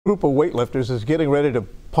Group of weightlifters is getting ready to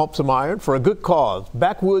pump some iron for a good cause.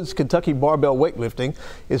 Backwoods Kentucky Barbell Weightlifting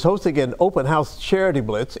is hosting an open house charity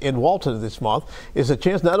blitz in Walton this month. It's a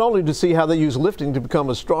chance not only to see how they use lifting to become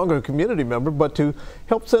a stronger community member, but to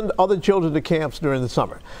help send other children to camps during the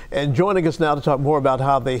summer. And joining us now to talk more about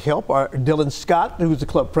how they help are Dylan Scott, who's the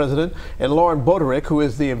club president, and Lauren Bodurek, who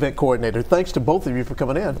is the event coordinator. Thanks to both of you for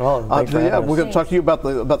coming in. Oh, thanks for having us. We're going to talk to you about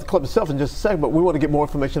the club itself in just a second, but we want to get more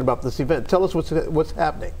information about this event. Tell us what's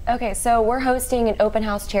happening. Okay, so we're hosting an open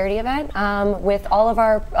house charity event with all of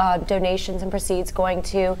our donations and proceeds going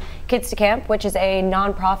to Kids to Camp, which is a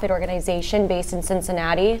nonprofit organization based in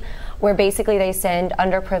Cincinnati, where basically they send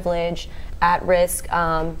underprivileged, at-risk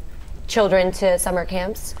children to summer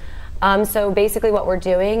camps. So basically what we're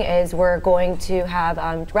doing is we're going to have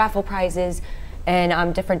raffle prizes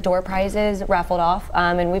and different door prizes raffled off.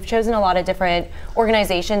 And we've chosen a lot of different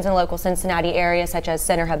organizations in the local Cincinnati area, such as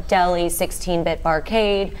Center Hub Deli, 16-Bit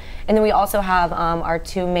Barcade, and then we also have our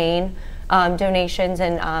two main donations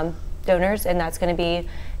and donors, and that's going to be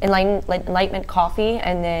Enlightenment Coffee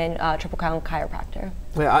and then Triple Crown Chiropractor.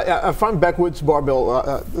 Yeah, I find Backwoods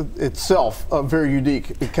Barbell itself very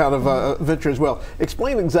unique kind of venture as well.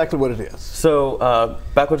 Explain exactly what it is. So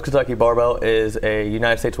Backwoods Kentucky Barbell is a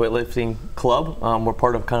United States weightlifting club. We're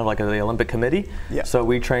part of kind of like the Olympic Committee. Yeah. So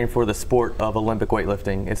we train for the sport of Olympic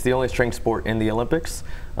weightlifting. It's the only strength sport in the Olympics.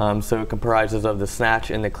 So it comprises of the snatch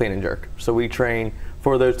and the clean and jerk. So we train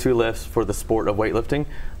for those two lifts for the sport of weightlifting,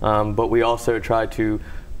 but we also try to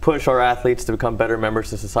push our athletes to become better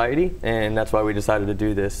members of society, and that's why we decided to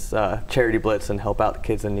do this charity blitz and help out the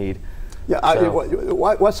kids in need. Yeah, so,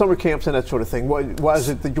 why summer camps and that sort of thing? Why is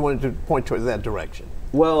it that you wanted to point toward that direction?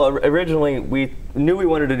 Well, originally we knew we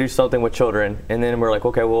wanted to do something with children, and then we're like,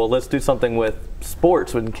 okay, well, let's do something with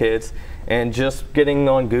sports with kids. And just getting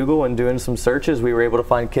on Google and doing some searches, we were able to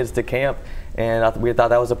find Kids to Camp, and we thought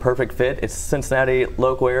that was a perfect fit. It's Cincinnati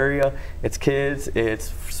local area, it's kids,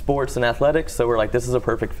 it's sports and athletics, so we're like, this is a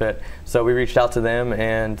perfect fit. So we reached out to them,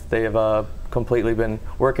 and they have completely been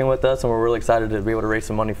working with us, and we're really excited to be able to raise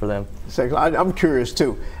some money for them. So I'm curious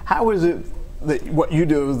too, how is it that what you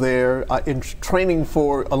do there in training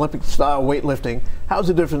for Olympic style weightlifting, how is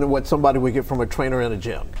it different than what somebody would get from a trainer in a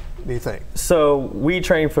gym, do you think? So we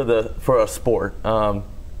train for a sport.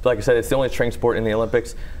 Like I said, it's the only strength sport in the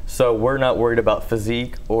Olympics, so we're not worried about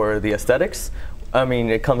physique or the aesthetics. I mean,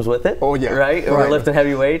 it comes with it, oh, yeah. Right? We're lifting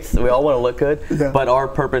heavy weights, we all want to look good, yeah. But our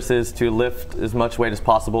purpose is to lift as much weight as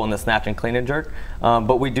possible in the snatch and clean and jerk.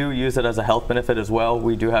 But we do use it as a health benefit as well.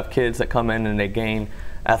 We do have kids that come in and they gain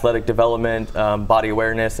athletic development, body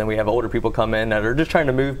awareness, and we have older people come in that are just trying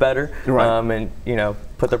to move better, and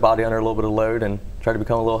put their body under a little bit of load and try to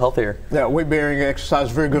become a little healthier. Yeah, weight-bearing exercise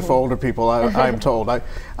is very good for older people, I am told.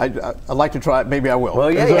 I'd like to try it, maybe I will.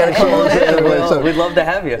 Well, yeah, anyway, we'd love to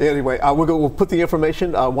have you. Anyway, we'll put the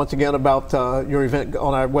information once again about your event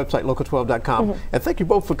on our website, local12.com. And thank you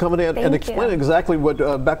both for coming in and explaining exactly what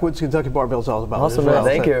Backwoods Kentucky Barbell is all about. Awesome, man.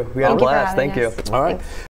 Thank you. We had a blast. Thank you. All right.